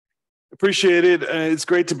Appreciate it. It's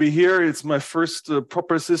great to be here. It's my first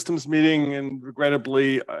proper systems meeting, and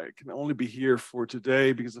regrettably, I can only be here for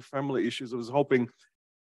today because of family issues. I was hoping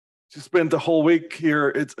to spend the whole week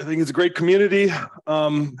here. I think it's a great community,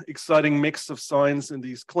 exciting mix of science in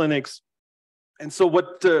these clinics. And so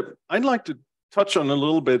what I'd like to touch on a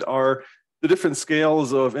little bit are the different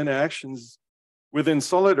scales of interactions within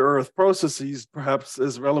solid earth processes, perhaps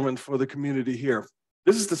as relevant for the community here.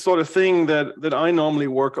 This is the sort of thing that I normally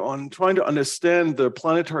work on, trying to understand the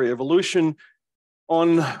planetary evolution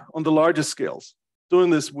on the largest scales. Doing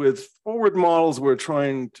this with forward models, we're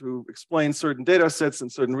trying to explain certain data sets in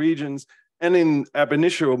certain regions, and in ab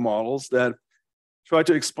initio models that try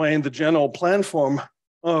to explain the general plan form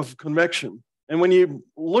of convection. And when you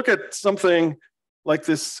look at something like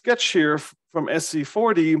this sketch here from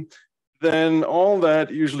SC40, then all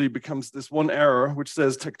that usually becomes this one error, which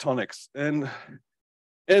says tectonics. And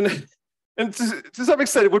to some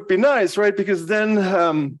extent, it would be nice, right? Because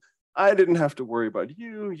then I didn't have to worry about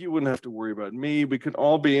you. You wouldn't have to worry about me. We could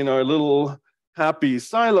all be in our little happy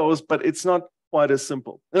silos, but it's not quite as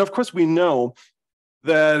simple. And of course, we know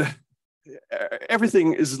that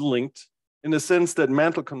everything is linked in the sense that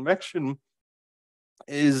mantle convection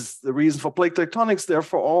is the reason for plate tectonics.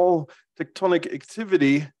 Therefore, all tectonic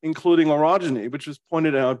activity, including orogeny, which was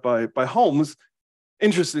pointed out by Holmes,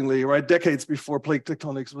 interestingly, right, decades before plate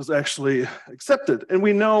tectonics was actually accepted. And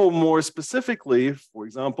we know more specifically, for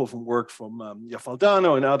example, from work from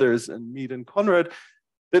Faldano and others, and Mead and Conrad,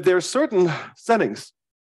 that there are certain settings,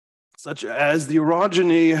 such as the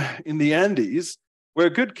orogeny in the Andes, where a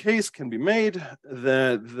good case can be made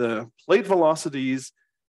that the plate velocities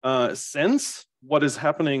sense what is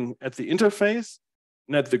happening at the interface,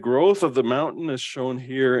 and that the growth of the mountain, as shown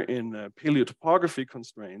here in paleotopography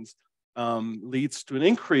constraints, leads to an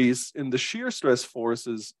increase in the shear stress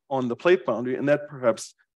forces on the plate boundary, and that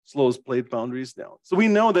perhaps slows plate boundaries down. So we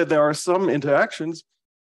know that there are some interactions,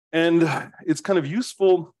 and it's kind of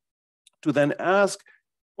useful to then ask,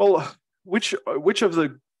 well, which of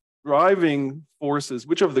the driving forces,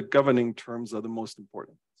 which of the governing terms are the most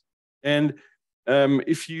important? And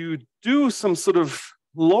if you do some sort of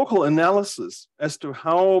local analysis as to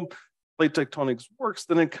how plate tectonics works,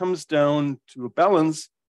 then it comes down to a balance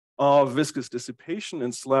of viscous dissipation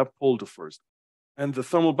and slab pull to first. And the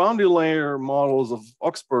thermal boundary layer models of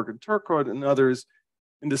Oxberg and Turcotte and others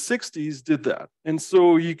in the 60s did that. And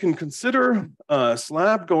so you can consider a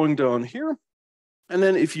slab going down here. And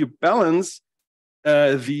then if you balance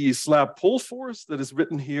the slab pull force that is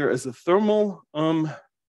written here as a thermal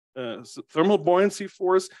buoyancy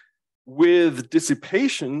force with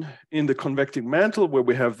dissipation in the convecting mantle, where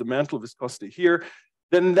we have the mantle viscosity here,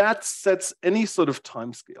 then that sets any sort of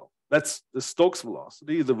time scale. That's the Stokes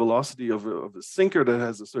velocity, the velocity of a sinker that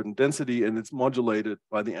has a certain density, and it's modulated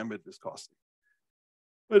by the ambient viscosity.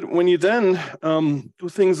 But when you then do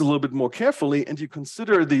things a little bit more carefully and you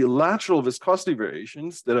consider the lateral viscosity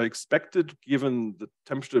variations that are expected given the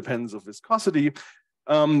temperature dependence of viscosity,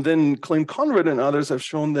 then Klein-Conrad and others have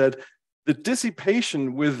shown that the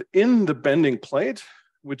dissipation within the bending plate,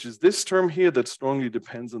 which is this term here that strongly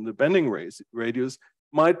depends on the bending radius,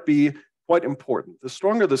 might be quite important. The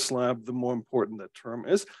stronger the slab, the more important that term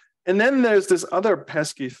is. And then there's this other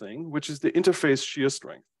pesky thing, which is the interface shear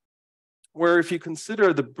strength, where if you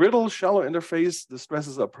consider the brittle, shallow interface, the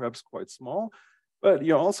stresses are perhaps quite small, but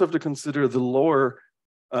you also have to consider the lower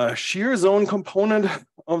shear zone component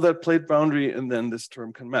of that plate boundary, and then this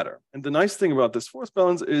term can matter. And the nice thing about this force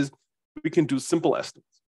balance is we can do simple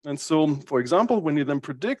estimates. And so, for example, when you then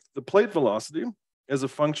predict the plate velocity as a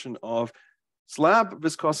function of slab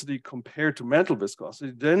viscosity compared to mantle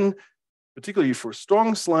viscosity, then particularly for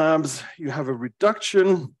strong slabs, you have a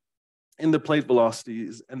reduction in the plate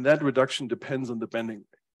velocities, and that reduction depends on the bending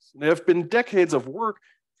rates. There have been decades of work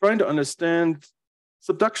trying to understand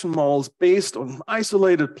subduction models based on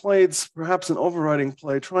isolated plates, perhaps an overriding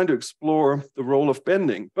plate, trying to explore the role of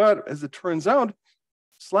bending. But as it turns out,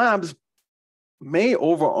 slabs may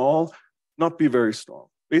overall not be very strong.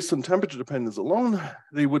 Based on temperature dependence alone,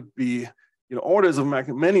 they would be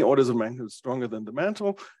many orders of magnitude stronger than the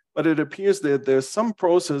mantle, but it appears that there's some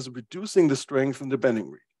process reducing the strength in the bending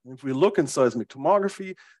region. If we look in seismic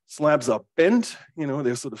tomography, slabs are bent,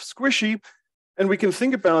 they're sort of squishy, and we can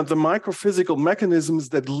think about the microphysical mechanisms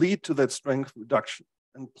that lead to that strength reduction.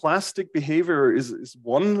 And plastic behavior is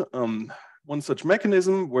one such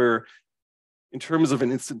mechanism where, in terms of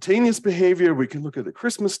an instantaneous behavior, we can look at the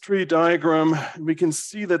Christmas tree diagram, and we can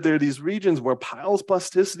see that there are these regions where piles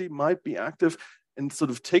plasticity might be active and sort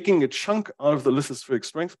of taking a chunk out of the lithospheric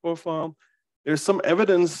strength profile. There's some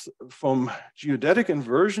evidence from geodetic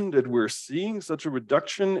inversion that we're seeing such a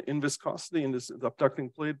reduction in viscosity in this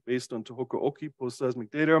subducting plate based on Tohoku Oki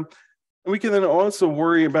post-seismic data. And we can then also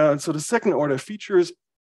worry about sort of second order features.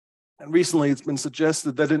 And recently it's been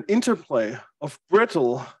suggested that an interplay of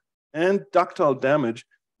brittle and ductile damage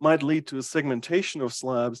might lead to a segmentation of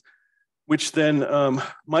slabs, which then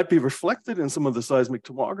might be reflected in some of the seismic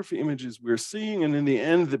tomography images we're seeing. And in the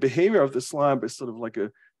end, the behavior of the slab is sort of like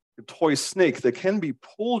a toy snake that can be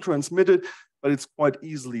pull transmitted, but it's quite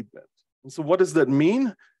easily bent. And so what does that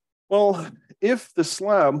mean? Well, if the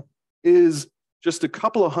slab is just a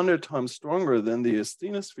couple of 100 times stronger than the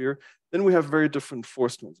asthenosphere, then we have very different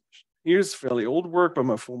force transmission. Here's fairly old work by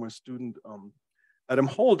my former student, Adam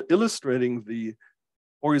Holt, illustrating the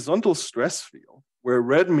horizontal stress field, where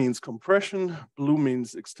red means compression, blue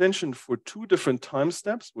means extension for two different time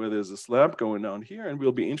steps, where there's a slab going down here, and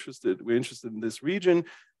we're interested in this region.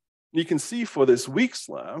 You can see for this weak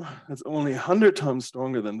slab, that's only 100 times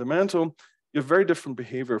stronger than the mantle, you have very different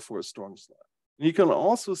behavior for a strong slab. And you can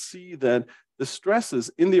also see that the stresses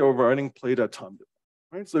in the overriding plate are time dependent,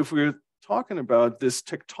 right? So if we're talking about this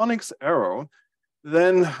tectonics arrow,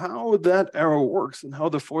 then how that arrow works and how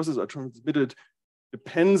the forces are transmitted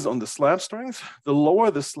depends on the slab strength. The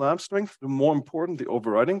lower the slab strength, the more important the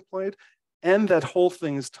overriding plate, and that whole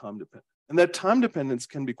thing is time dependent. And that time dependence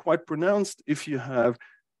can be quite pronounced if you have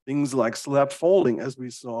things like slab folding, as we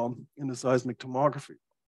saw in the seismic tomography.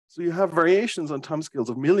 So you have variations on timescales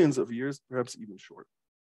of millions of years, perhaps even shorter.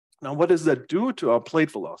 Now, what does that do to our plate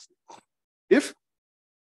velocity? If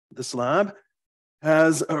the slab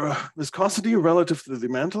has a viscosity relative to the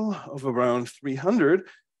mantle of around 300,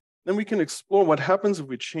 then we can explore what happens if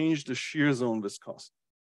we change the shear zone viscosity.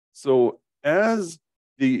 So as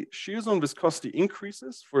the shear zone viscosity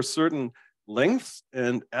increases for certain lengths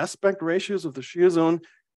and aspect ratios of the shear zone,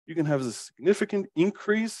 you can have a significant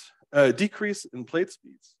decrease in plate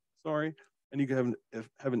speeds, and you can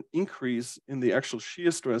have an increase in the actual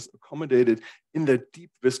shear stress accommodated in the deep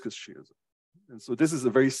viscous shear zone. And so this is a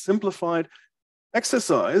very simplified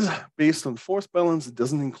exercise based on force balance. It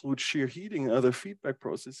doesn't include shear heating and other feedback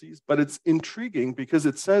processes, but it's intriguing because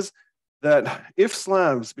it says that if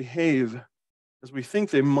slabs behave as we think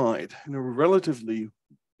they might in a relatively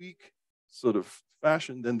weak sort of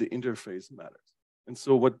fashion, then the interface matters. And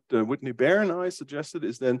so what Whitney Bear and I suggested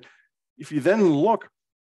is then, if you then look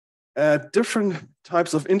at different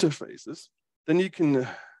types of interfaces, then you can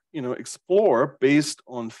explore based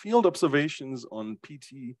on field observations, on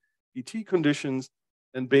PT conditions,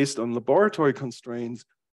 and based on laboratory constraints,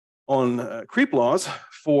 on creep laws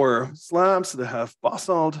for slabs that have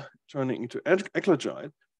basalt turning into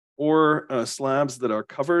eclogite, or slabs that are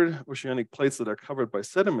covered, oceanic plates that are covered by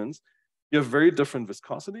sediments. You have very different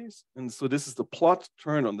viscosities. And so this is the plot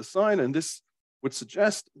turned on the side. And this would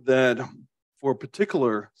suggest that for a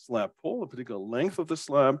particular slab pull, a particular length of the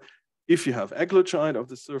slab, if you have eclogite of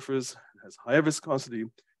the surface, it has higher viscosity,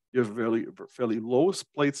 you have fairly low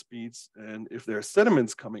plate speeds. And if there are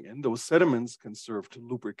sediments coming in, those sediments can serve to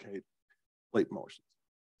lubricate plate motions.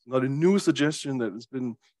 It's not a new suggestion that has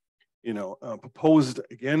been proposed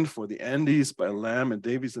again for the Andes by Lamb and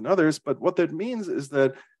Davies and others. But what that means is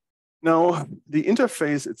that now the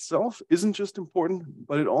interface itself isn't just important,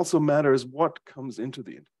 but it also matters what comes into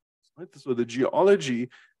the interface. Right? So the geology,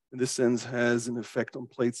 in this sense, has an effect on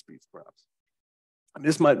plate speeds, perhaps. And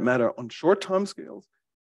this might matter on short time scales,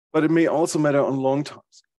 but it may also matter on long time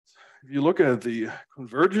scales. If you look at the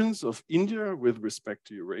convergence of India with respect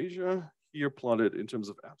to Eurasia, here plotted in terms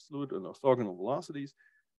of absolute and orthogonal velocities,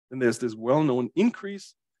 then there's this well-known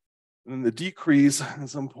increase, and then the decrease. At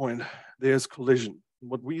some point, there's collision.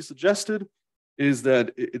 What we suggested is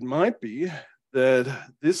that it might be that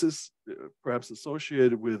this is perhaps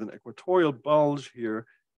associated with an equatorial bulge here,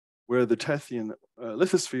 where the Tethyan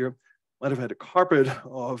lithosphere might have had a carpet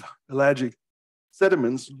of pelagic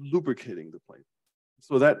sediments lubricating the plate.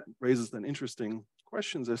 So that raises then interesting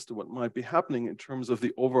questions as to what might be happening in terms of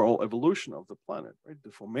the overall evolution of the planet, right?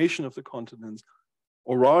 The formation of the continents,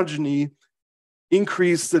 orogeny,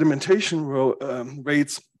 increased sedimentation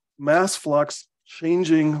rates, mass flux,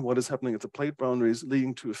 changing what is happening at the plate boundaries,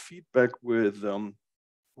 leading to a feedback with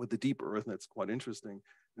the deep earth. And that's quite interesting.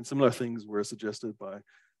 And similar things were suggested by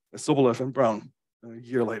Sobolev and Brown a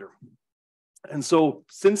year later. And so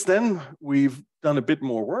since then, we've done a bit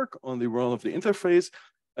more work on the role of the interface.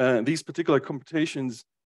 These particular computations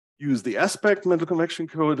use the aspect mental convection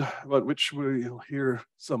code, about which we'll hear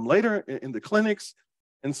some later in the clinics.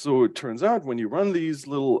 And so it turns out when you run these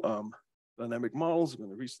little dynamic models, I'm going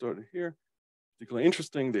to restart it here. Particularly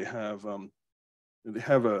interesting, they have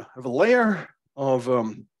a layer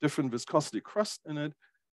of different viscosity crust in it.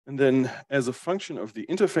 And then as a function of the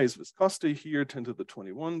interface viscosity here, 10 to the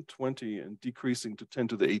 21, 20, and decreasing to 10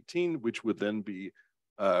 to the 18, which would then be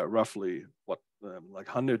roughly like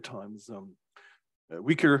 100 times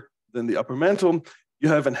weaker than the upper mantle, you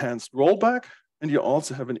have enhanced rollback, and you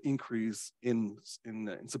also have an increase in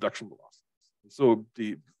subduction velocities. So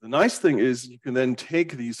the nice thing is you can then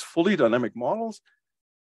take these fully dynamic models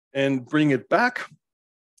and bring it back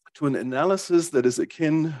to an analysis that is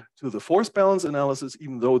akin to the force balance analysis,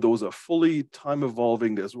 even though those are fully time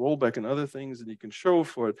evolving. There's rollback and other things, and you can show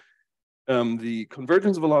for the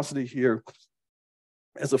convergence velocity here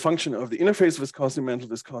as a function of the interface viscosity, mantle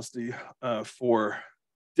viscosity for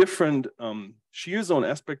different shear zone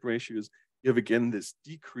aspect ratios. You have again this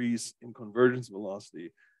decrease in convergence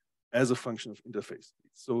velocity as a function of interface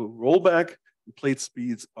speeds. So rollback and plate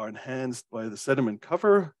speeds are enhanced by the sediment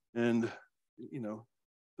cover, and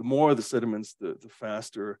the more the sediments, the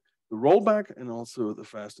faster the rollback, and also the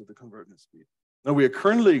faster the convergence speed. Now we are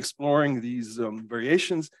currently exploring these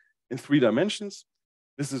variations in 3 dimensions.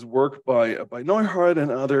 This is work by Neuhardt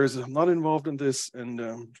and others. I'm not involved in this, and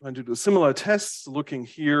trying to do similar tests, looking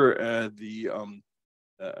here at the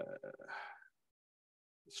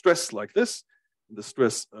stress like this, the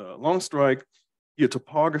stress long strike, here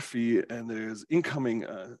topography, and there's incoming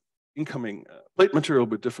plate material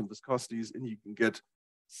with different viscosities, and you can get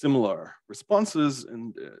similar responses.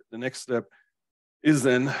 And the next step is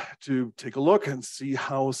then to take a look and see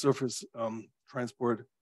how surface transport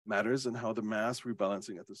matters and how the mass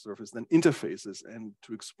rebalancing at the surface then interfaces, and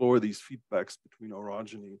to explore these feedbacks between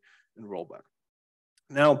orogeny and rollback.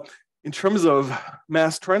 Now, in terms of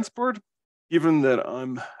mass transport, given that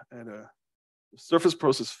I'm at a surface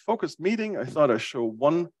process focused meeting, I thought I'd show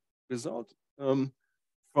one result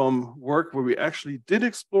from work where we actually did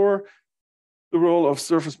explore the role of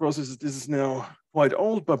surface processes. This is now quite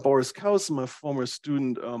old, but Boris Kaus, my former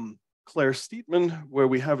student, Claire Steedman, where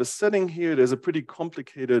we have a setting here. There's a pretty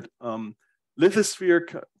complicated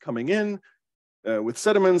lithosphere coming in with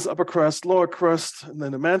sediments, upper crust, lower crust, and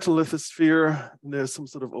then a mantle lithosphere. And there's some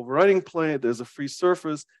sort of overriding plate. There's a free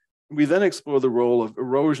surface. And we then explore the role of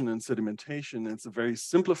erosion and sedimentation. It's a very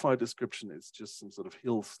simplified description. It's just some sort of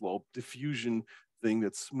hill slope diffusion thing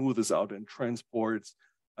that smoothes out and transports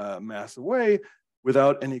mass away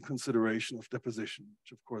without any consideration of deposition,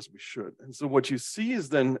 which of course we should. And so what you see is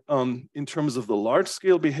then in terms of the large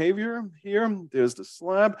scale behavior here, there's the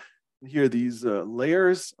slab, and here are these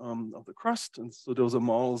layers of the crust. And so those are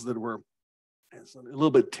models that were a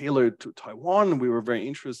little bit tailored to Taiwan. We were very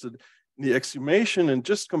interested in the exhumation and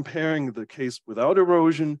just comparing the case without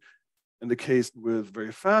erosion and the case with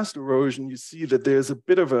very fast erosion. You see that there's a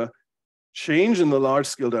bit of a change in the large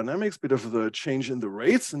scale dynamics, bit of the change in the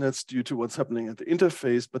rates, and that's due to what's happening at the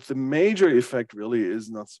interface. But the major effect really is,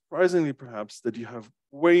 not surprisingly perhaps, that you have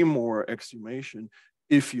way more exhumation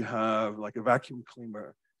if you have like a vacuum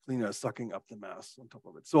cleaner sucking up the mass on top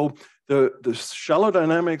of it. So the shallow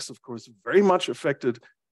dynamics, of course, very much affected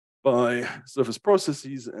by surface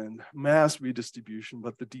processes and mass redistribution,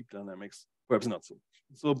 but the deep dynamics perhaps not so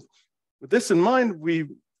much. So with this in mind, we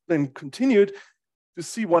then continued to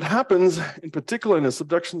see what happens, in particular in a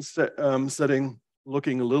subduction setting,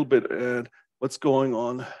 looking a little bit at what's going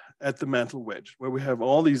on at the mantle wedge, where we have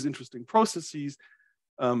all these interesting processes,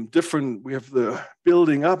 we have the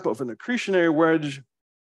building up of an accretionary wedge,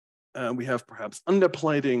 we have perhaps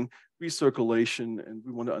underplating, recirculation, and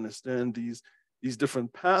we want to understand these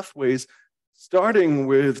different pathways, starting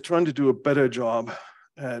with trying to do a better job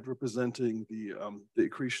at representing the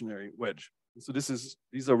accretionary wedge. So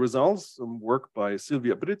these are results, some work by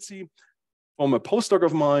Silvia Brizzi, former postdoc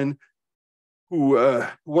of mine, who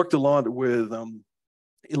worked a lot with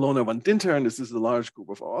Ilona van Dinter, and this is a large group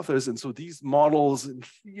of authors. And so these models, in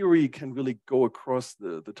theory, can really go across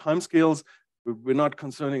the timescales. We're not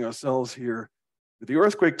concerning ourselves here with the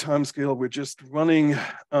earthquake timescale. We're just running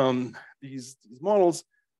these models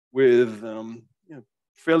with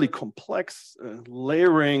fairly complex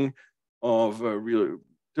layering of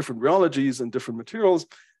different rheologies and different materials,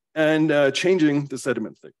 and changing the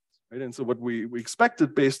sediment thickness. Right? And so what we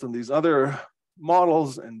expected based on these other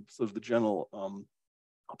models and sort of the general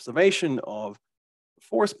observation of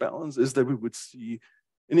force balance is that we would see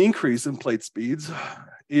an increase in plate speeds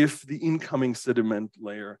if the incoming sediment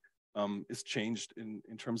layer is changed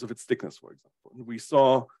in terms of its thickness, for example. And we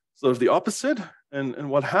saw sort of the opposite. And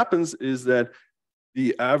what happens is that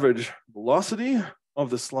the average velocity of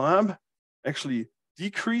the slab actually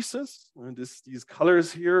decreases. And these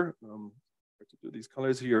colors here, these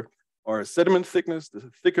colors here are sediment thickness. The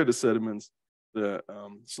thicker the sediments, the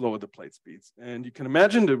slower the plate speeds. And you can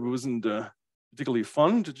imagine there wasn't particularly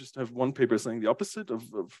fun to just have one paper saying the opposite of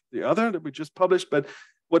the other that we just published. But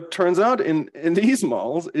what turns out in these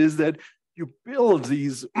models is that you build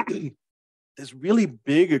these this really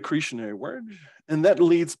big accretionary wedge, and that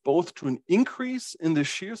leads both to an increase in the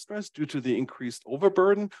shear stress due to the increased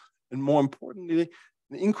overburden, and more importantly,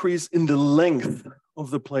 an increase in the length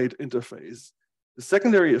of the plate interface. The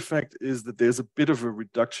secondary effect is that there's a bit of a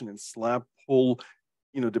reduction in slab pull,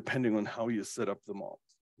 depending on how you set up the models.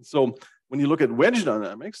 So when you look at wedge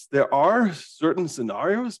dynamics, there are certain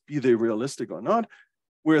scenarios, be they realistic or not,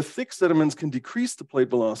 where thick sediments can decrease the plate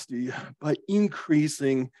velocity by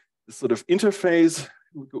increasing the sort of interface,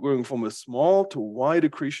 going from a small to wide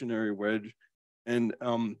accretionary wedge, and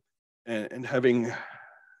having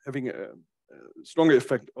a stronger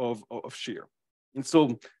effect of shear. And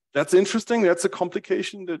so that's interesting. That's a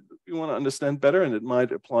complication that we want to understand better, and it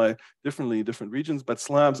might apply differently in different regions. But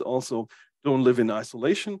slabs also don't live in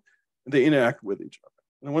isolation, and they interact with each other.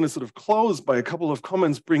 And I want to sort of close by a couple of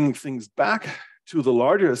comments bringing things back to the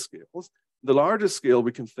larger scales. The largest scale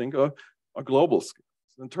we can think of are global scales.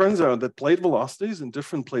 And it turns out that plate velocities in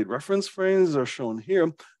different plate reference frames are shown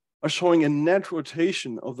here, are showing a net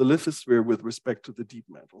rotation of the lithosphere with respect to the deep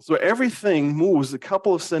mantle. So everything moves a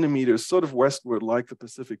couple of centimeters sort of westward like the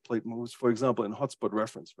Pacific plate moves, for example, in hotspot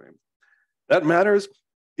reference frames. That matters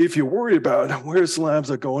if you're worried about where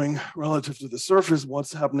slabs are going relative to the surface,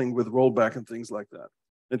 what's happening with rollback and things like that.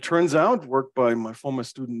 It turns out, work by my former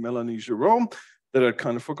student Melanie Giraud, that I'd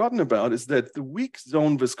kind of forgotten about, is that the weak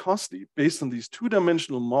zone viscosity based on these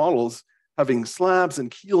two-dimensional models having slabs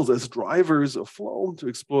and keels as drivers of flow to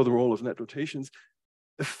explore the role of net rotations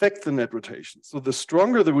affect the net rotation. So the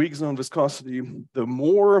stronger the weak zone viscosity, the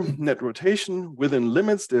more net rotation within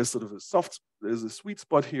limits. There's sort of there's a sweet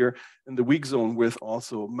spot here, and the weak zone width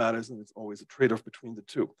also matters, and it's always a trade-off between the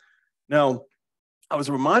two. Now, I was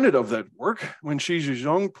reminded of that work when Shizhi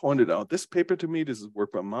Zhong pointed out this paper to me. This is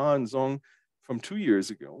work by Ma and Zhong from 2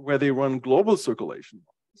 years ago, where they run global circulation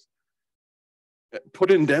models,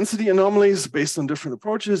 put in density anomalies based on different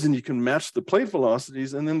approaches, and you can match the plate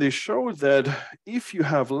velocities. And then they showed that if you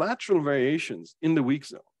have lateral variations in the weak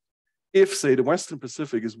zone, if, say, the Western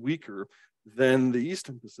Pacific is weaker than the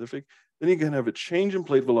Eastern Pacific, then you can have a change in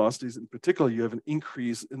plate velocities. In particular, you have an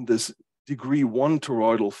increase in this degree 1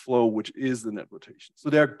 toroidal flow, which is the net rotation.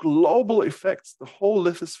 So there are global effects. The whole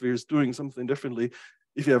lithosphere is doing something differently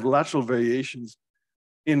if you have lateral variations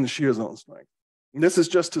in shear zone strength. And this is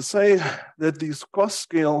just to say that these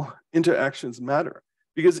cross-scale interactions matter,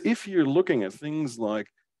 because if you're looking at things like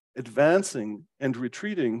advancing and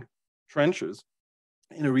retreating trenches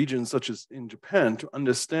in a region such as in Japan to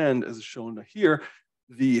understand, as shown here,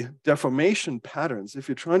 the deformation patterns, if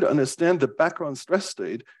you're trying to understand the background stress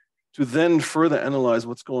state to then further analyze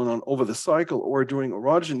what's going on over the cycle or during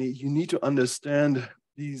orogeny, you need to understand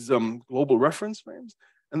these global reference frames.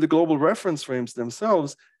 And the global reference frames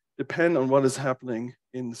themselves depend on what is happening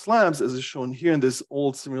in slabs, as is shown here in this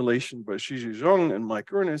old simulation by Shizhi Zhong and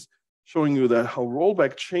Mike Ernest, showing you that how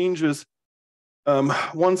rollback changes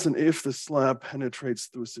once and if the slab penetrates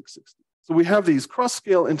through 660. So we have these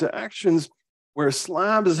cross-scale interactions where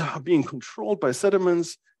slabs are being controlled by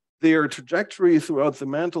sediments. Their trajectory throughout the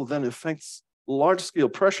mantle then affects large-scale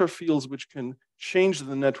pressure fields, which can change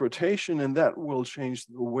the net rotation, and that will change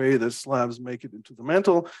the way that slabs make it into the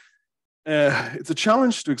mantle. It's a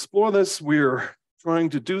challenge to explore this. We're trying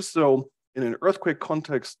to do so in an earthquake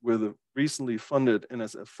context with a recently funded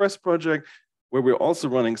NSF FRES project, where we're also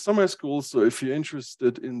running summer schools. So if you're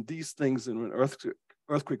interested in these things in an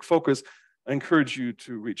earthquake focus, I encourage you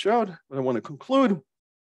to reach out. But I want to conclude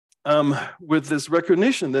with this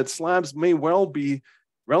recognition that slabs may well be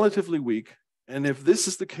relatively weak. And if this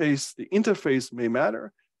is the case, the interface may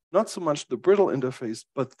matter, not so much the brittle interface,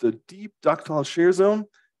 but the deep ductile shear zone.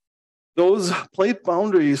 Those plate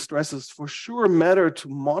boundary stresses for sure matter to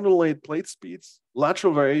modulate plate speeds.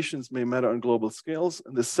 Lateral variations may matter on global scales,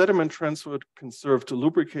 and the sediment transfer can serve to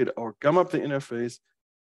lubricate or gum up the interface.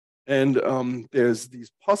 And there's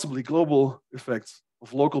these possibly global effects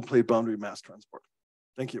of local plate boundary mass transport.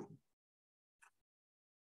 Thank you.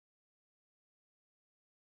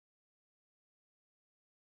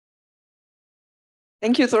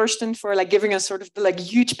 Thank you, Thorsten, for giving us sort of the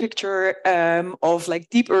huge picture of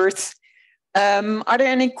deep earth. Are there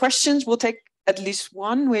any questions? We'll take at least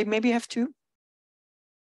one. We maybe have two.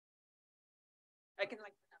 I can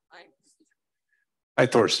Hi,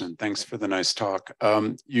 Thorsten. Thanks for the nice talk.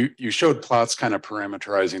 You showed plots kind of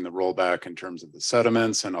parameterizing the rollback in terms of the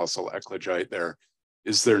sediments and also eclogite there.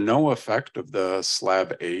 Is there no effect of the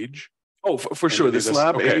slab age Oh, for sure. The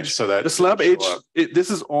slab age. So that the slab age. This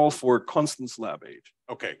is all for constant slab age.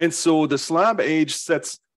 Okay. And so the slab age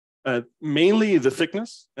sets mainly the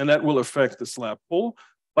thickness, and that will affect the slab pull,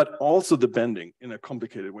 but also the bending in a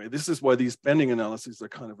complicated way. This is why these bending analyses are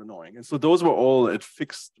kind of annoying. And so those were all at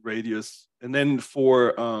fixed radius. And then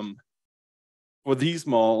for these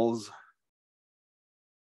malls,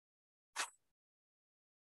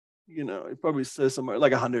 you know, it probably says somewhere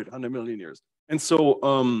like 100 million years. And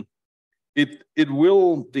so the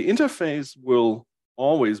interface will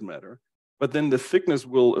always matter, but then the thickness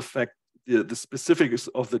will affect the specifics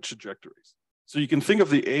of the trajectories. So you can think of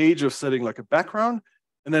the age of setting like a background,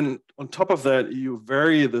 and then on top of that, you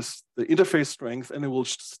vary the interface strength, and it will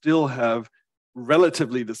still have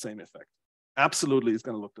relatively the same effect. Absolutely, it's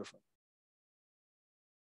going to look different.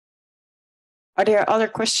 Are there other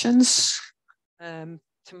questions?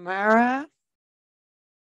 Tamara?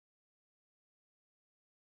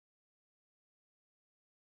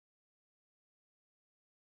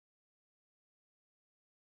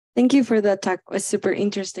 Thank you for that talk. It was super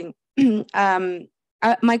interesting.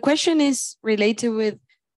 My question is related with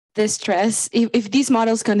the stress. If these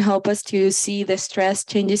models can help us to see the stress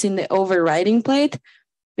changes in the overriding plate,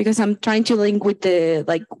 because I'm trying to link with the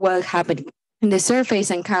what happened in the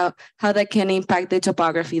surface and how that can impact the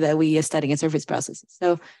topography that we study in surface processes.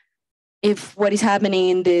 So if what is happening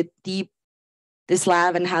in the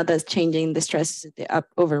slab and how that's changing the stresses at the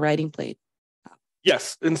overriding plate.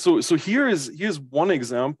 Yes, and so here's one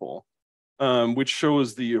example which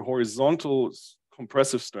shows the horizontal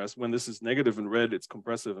compressive stress. When this is negative in red, it's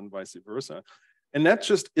compressive and vice versa. And that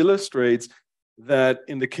just illustrates that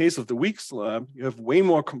in the case of the weak slab, you have way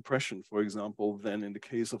more compression, for example, than in the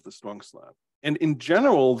case of the strong slab. And in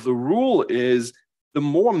general, the rule is the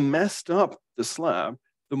more messed up the slab,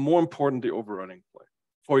 the more important the overriding plate.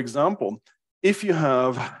 For example, if you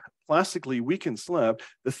have plastically weakened slab,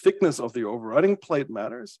 the thickness of the overriding plate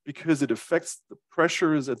matters because it affects the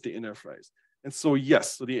pressures at the interface. And so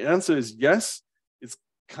yes, so the answer is yes, it's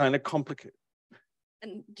kind of complicated.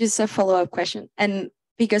 And just a follow-up question, and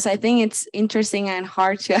because I think it's interesting and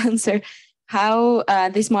hard to answer, how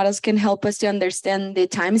these models can help us to understand the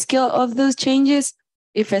time scale of those changes.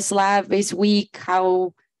 If a slab is weak,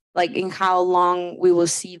 in how long we will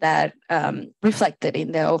see that reflected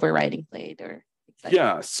in the overriding plate, or exactly.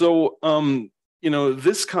 Yeah, so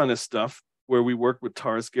this kind of stuff where we work with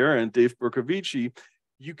Taras Guerra and Dave Bercovici,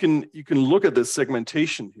 you can look at the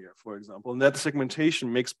segmentation here, for example, and that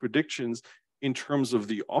segmentation makes predictions in terms of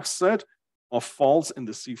the offset of faults in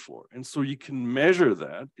the seafloor. And so you can measure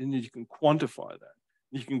that and you can quantify that.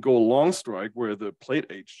 You can go long strike where the plate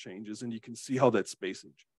age changes and you can see how that spacing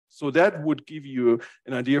changes. So that would give you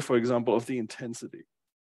an idea, for example, of the intensity,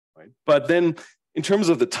 right? But then in terms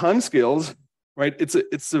of the timescales, right, it's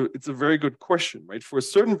a very good question, right? For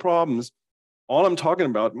certain problems, all I'm talking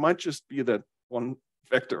about might just be that one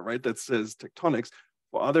vector, right, that says tectonics.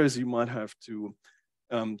 For others, you might have to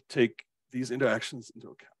take these interactions into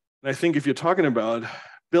account. And I think if you're talking about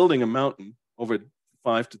building a mountain over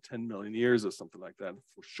 5 to 10 million years or something like that,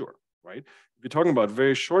 for sure, right? If you're talking about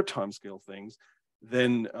very short timescale things,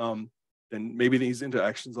 then maybe these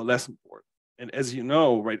interactions are less important. And as you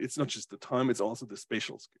know, right, it's not just the time, it's also the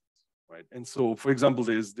spatial scales, right? And so, for example,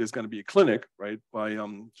 there's going to be a clinic, right, by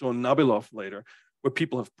John Nabilov later, where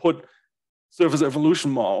people have put surface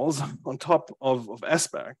evolution models on top of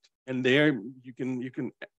aspect, and there you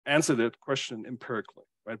can answer that question empirically,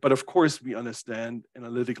 right? But of course, we understand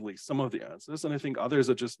analytically some of the answers, and I think others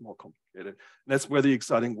are just more complicated. And that's where the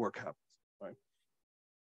exciting work happens, right?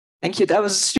 Thank you. That was